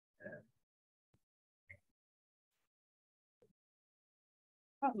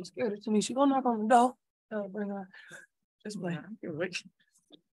Probably scared it to me. She gonna knock on the door. Bring her. Just play.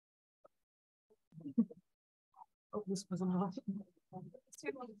 Oh, this was enough. So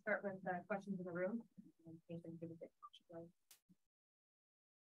we'll start with questions in the room.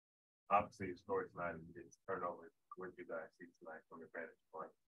 Obviously, the story tonight is turnover. What do you guys see tonight from your vantage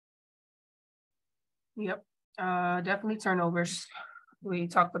point? Yep. Definitely turnovers. We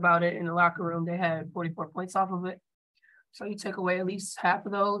talked about it in the locker room. They had 44 points off of it. So you take away at least half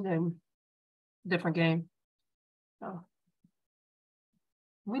of those and different game. So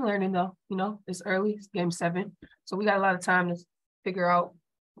we learning though, it's early, it's game 7. So we got a lot of time to figure out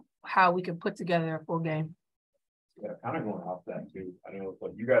how we can put together a full game. Yeah, kind of going off that too. I know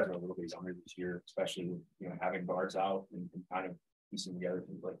you guys are a little bit younger this year, especially with, having guards out and kind of piecing together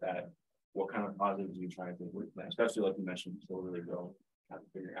things like that. What kind of positives are you trying to think with that? Especially like you mentioned, still really growing, kind of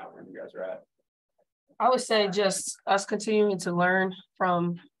figuring out where you guys are at. I would say just us continuing to learn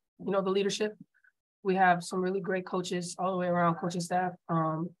from, the leadership. We have some really great coaches all the way around, coaching staff,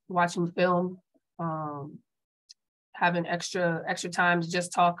 watching film, having extra time to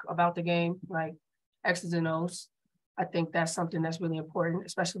just talk about the game, like X's and O's. I think that's something that's really important,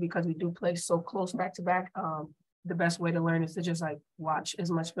 especially because we do play so close back to back. The best way to learn is to just like watch as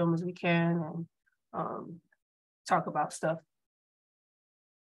much film as we can and talk about stuff.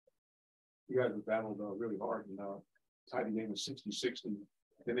 You guys have battled really hard, tied the game was 60-60.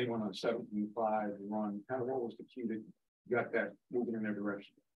 Then they went on 17-5 run. Kind of what was the key that got that moving in their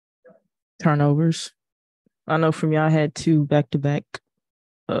direction? Turnovers. I know from y'all had 2 back-to-back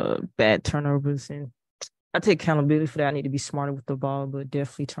bad turnovers, and I take accountability for that. I need to be smarter with the ball, but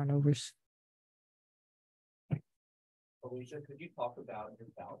definitely turnovers. Alicia, could you talk about your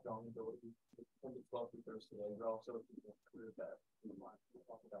foul drawing ability from the 12th and first today, but also improve that in the line?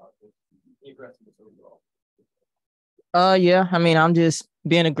 Talk about the aggressiveness overall. Yeah, I'm just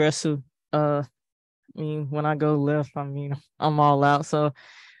being aggressive. When I go left, I'm all out. So,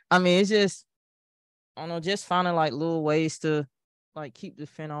 it's just, I don't know, just finding like little ways to like keep the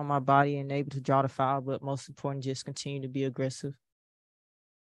fin on my body and able to draw the foul, but most important, just continue to be aggressive.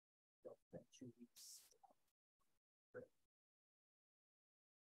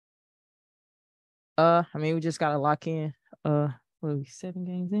 We just gotta lock in. What are we, 7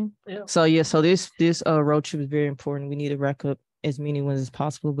 games in? Yeah. So this road trip is very important. We need to rack up as many wins as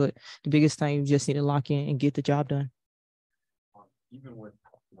possible, but the biggest thing, you just need to lock in and get the job done. Even with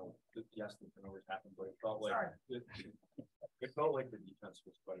yes, the turnovers happened, but it felt like the defense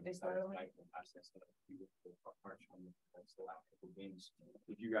was quite games.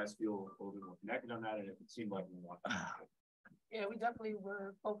 Did you guys feel a little bit more connected on that? And it seemed like Yeah, we definitely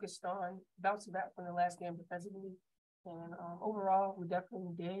were focused on bouncing back from the last game defensively. And overall, we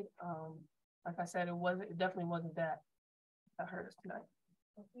definitely did. Like I said, it definitely wasn't that hurt us tonight.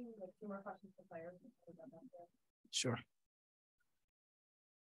 Okay, we have 2 more questions for players. Sure.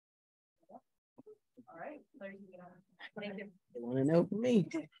 All right, players, thank you. They want to know from me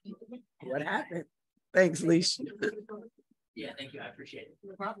what happened. Thanks, Leash. Yeah, thank you. I appreciate it.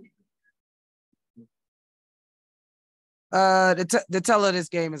 No problem. The tell of this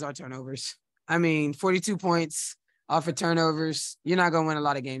game is our turnovers. 42 points off of turnovers. You're not gonna win a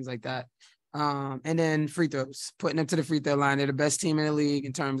lot of games like that. And then free throws, putting them to the free throw line. They're the best team in the league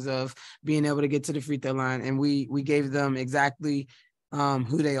in terms of being able to get to the free throw line. And we gave them exactly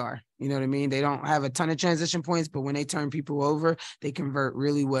who they are. You know what I mean? They don't have a ton of transition points, but when they turn people over, they convert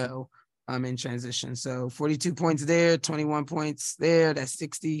really well in transition. So 42 points there, 21 points there. That's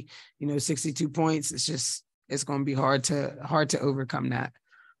 60, 62 points. It's going to be hard to overcome that.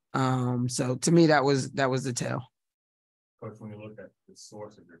 So to me, that was the tell. Coach, when you look at the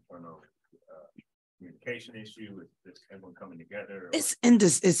source of your turnover, communication issue, is everyone coming together?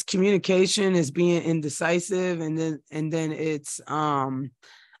 It's communication, it's being indecisive, and then it's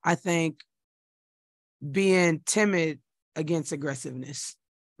I think being timid against aggressiveness.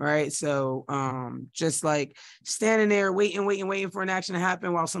 Right. So just like standing there waiting for an action to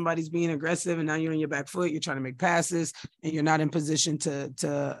happen while somebody's being aggressive, and now you're on your back foot, you're trying to make passes and you're not in position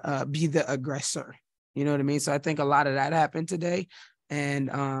to be the aggressor. You know what I mean? So I think a lot of that happened today.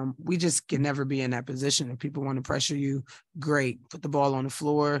 And we just can never be in that position. If people want to pressure you, great. Put the ball on the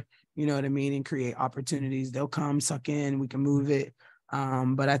floor, you know what I mean, and create opportunities. They'll come, suck in, we can move it.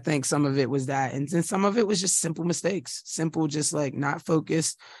 But I think some of it was that. And then some of it was just simple mistakes, just like not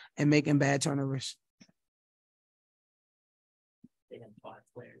focused and making bad turnovers. They had 5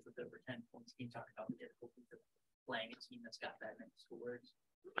 players with over 10 points. Can you talk about the difficulty of playing a team that's got that many scores?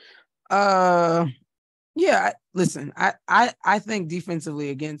 Yeah, listen, I think defensively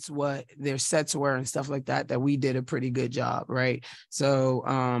against what their sets were and stuff like that, that we did a pretty good job, right?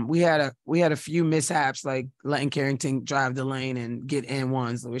 So we had a few mishaps, like letting Carrington drive the lane and get in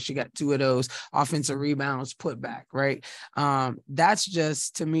ones, where she got 2 of those offensive rebounds put back, right? That's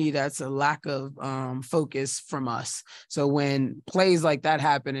just, to me, that's a lack of focus from us. So when plays like that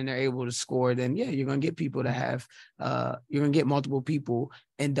happen and they're able to score, then yeah, you're gonna get people to have you're gonna get multiple people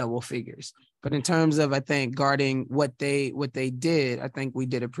in double figures. But in terms of, I think, guarding what they did, I think we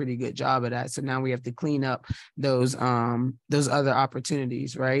did a pretty good job of that. So now we have to clean up those other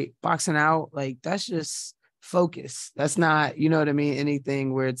opportunities, right? Boxing out, like, that's just focus. That's not, you know what I mean,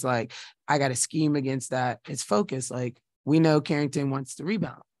 anything where it's like, I got to scheme against that. It's focus. Like, we know Carrington wants to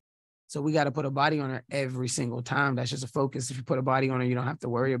rebound, so we got to put a body on her every single time. That's just a focus. If you put a body on her, you don't have to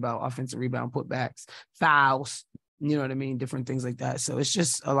worry about offensive rebound putbacks, fouls, you know what I mean? Different things like that. So it's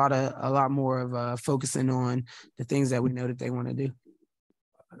just a lot more of focusing on the things that we know that they want to do.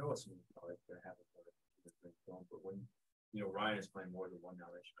 I know it's probably going to happen, but when, Ryan is playing more than one now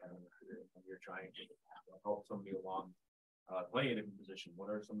that you're trying to help somebody along, playing in a different position, what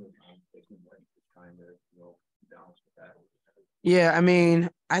are some of the times that you're trying to, balance with that? Yeah, I mean,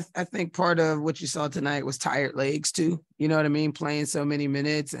 I think part of what you saw tonight was tired legs too. You know what I mean? Playing so many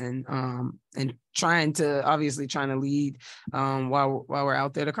minutes and trying to lead while we're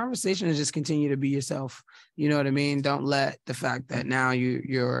out there. The conversation is just continue to be yourself. You know what I mean? Don't let the fact that now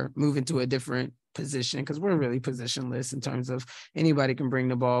you're moving to a different position, because we're really positionless in terms of anybody can bring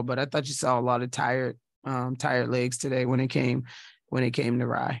the ball. But I thought you saw a lot of tired legs today when it came to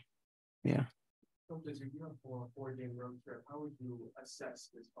Rye. Yeah. As you're going for a 4-game road trip, how would you assess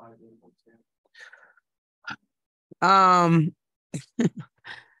this 5-game homestand?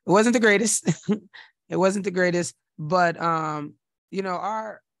 It wasn't the greatest. It wasn't the greatest, but our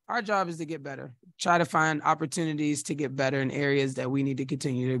job is to get better. Try to find opportunities to get better in areas that we need to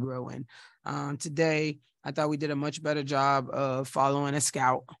continue to grow in. Today, I thought we did a much better job of following a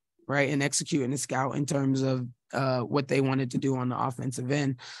scout, right, and executing a scout in terms of what they wanted to do on the offensive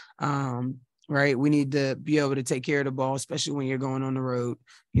end. Right. We need to be able to take care of the ball, especially when you're going on the road.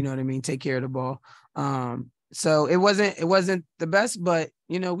 You know what I mean? Take care of the ball. So it wasn't the best, but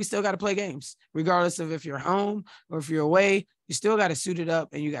we still got to play games, regardless of if you're home or if you're away. You still got to suit it up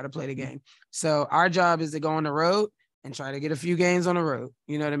and you got to play the game. So our job is to go on the road and try to get a few games on the road.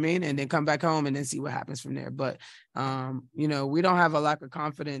 You know what I mean? And then come back home and then see what happens from there. But we don't have a lack of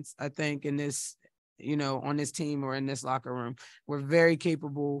confidence, I think, in this, on this team or in this locker room. We're very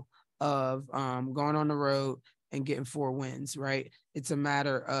capable of going on the road and getting 4 wins, right? It's a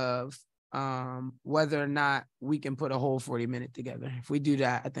matter of whether or not we can put a whole 40-minute together. If we do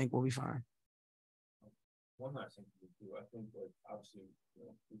that, I think we'll be fine. One last thing to do, I think, obviously,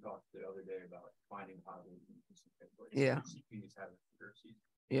 we talked the other day about finding positive. Yeah. CP is having a good season.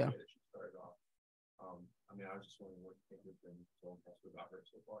 Yeah. That she started off. I was just wondering what you think has been so impressive about her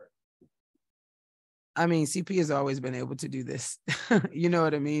so far. I mean, CP has always been able to do this. You know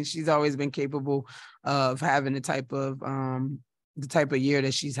what I mean? She's always been capable of having the type of year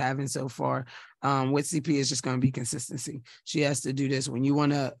that she's having so far. With CP is just going to be consistency. She has to do this when you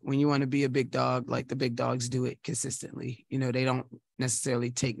want to be a big dog, like the big dogs do it consistently. They don't necessarily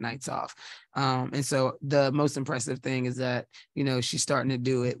take nights off. And so the most impressive thing is that, she's starting to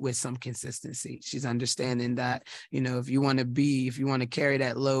do it with some consistency. She's understanding that, if you want to carry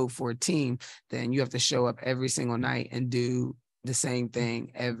that load for a team, then you have to show up every single night and do the same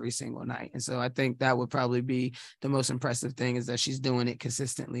thing every single night. And so I think that would probably be the most impressive thing, is that she's doing it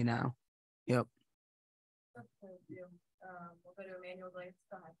consistently now. Yep. We'll go to Emmanuel Blades.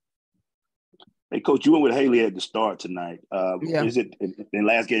 Go ahead. Hey, Coach, you went with Haley at the start tonight. Yeah. Is it in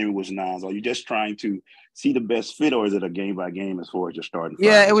last game it was 9? Are you just trying to see the best fit, or is it a game by game as far as your starting?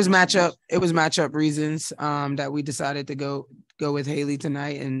 Yeah, it was matchup. It was matchup reasons that we decided to go with Haley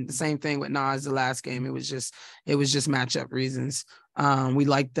tonight, and the same thing with Nas the last game. It was just matchup reasons. We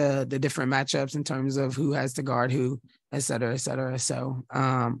like the different matchups in terms of who has to guard who, et cetera, et cetera. So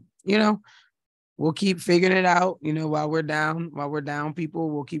we'll keep figuring it out. While we're down people,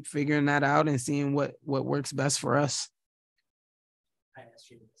 we'll keep figuring that out and seeing what works best for us. I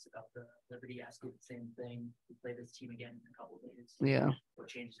asked you this about the Liberty. Ask you the same thing. We play this team again in a couple of days. Yeah. What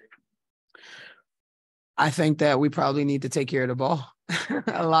changed it? I think that we probably need to take care of the ball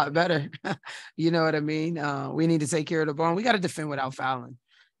a lot better. You know what I mean? We need to take care of the ball, and we got to defend without fouling.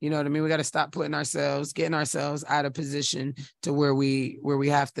 You know what I mean? We got to stop getting ourselves out of position to where we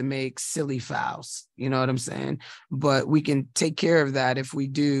have to make silly fouls. You know what I'm saying? But we can take care of that if we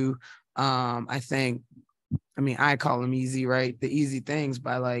do. I think I mean, I call them easy, right? The easy things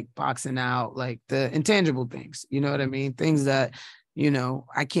by like boxing out, like the intangible things, you know what I mean? Things that,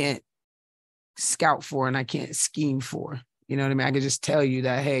 I can't scout for and I can't scheme for. You know what I mean? I could just tell you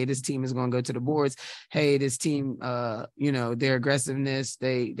that, hey, this team is going to go to the boards. Hey, this team, their aggressiveness,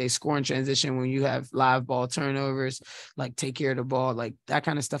 they score in transition when you have live ball turnovers, like take care of the ball, like that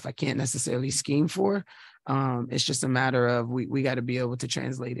kind of stuff I can't necessarily scheme for. It's just a matter of we got to be able to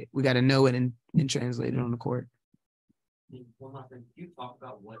translate it. We got to know it and translate it on the court. One last thing, you talk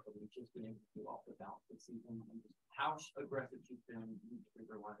about what Alicia's been able to do off the balance this season, and just how aggressive she's been in each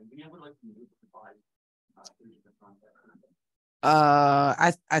particular line, and being able to like move the body through different context.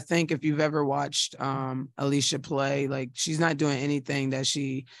 I think if you've ever watched Alicia play, like she's not doing anything that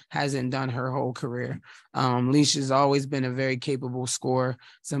she hasn't done her whole career. Alicia's always been a very capable scorer,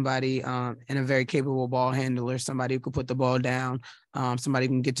 somebody and a very capable ball handler, somebody who could put the ball down, somebody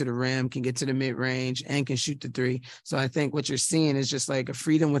who can get to the rim, can get to the mid range, and can shoot the three. So I think what you're seeing is just like a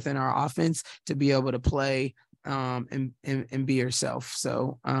freedom within our offense to be able to play and be yourself.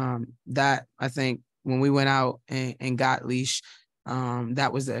 So that I think when we went out and got Leash,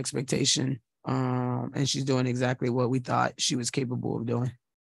 that was the expectation. And she's doing exactly what we thought she was capable of doing.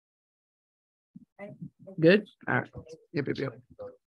 Good. All right. Yep.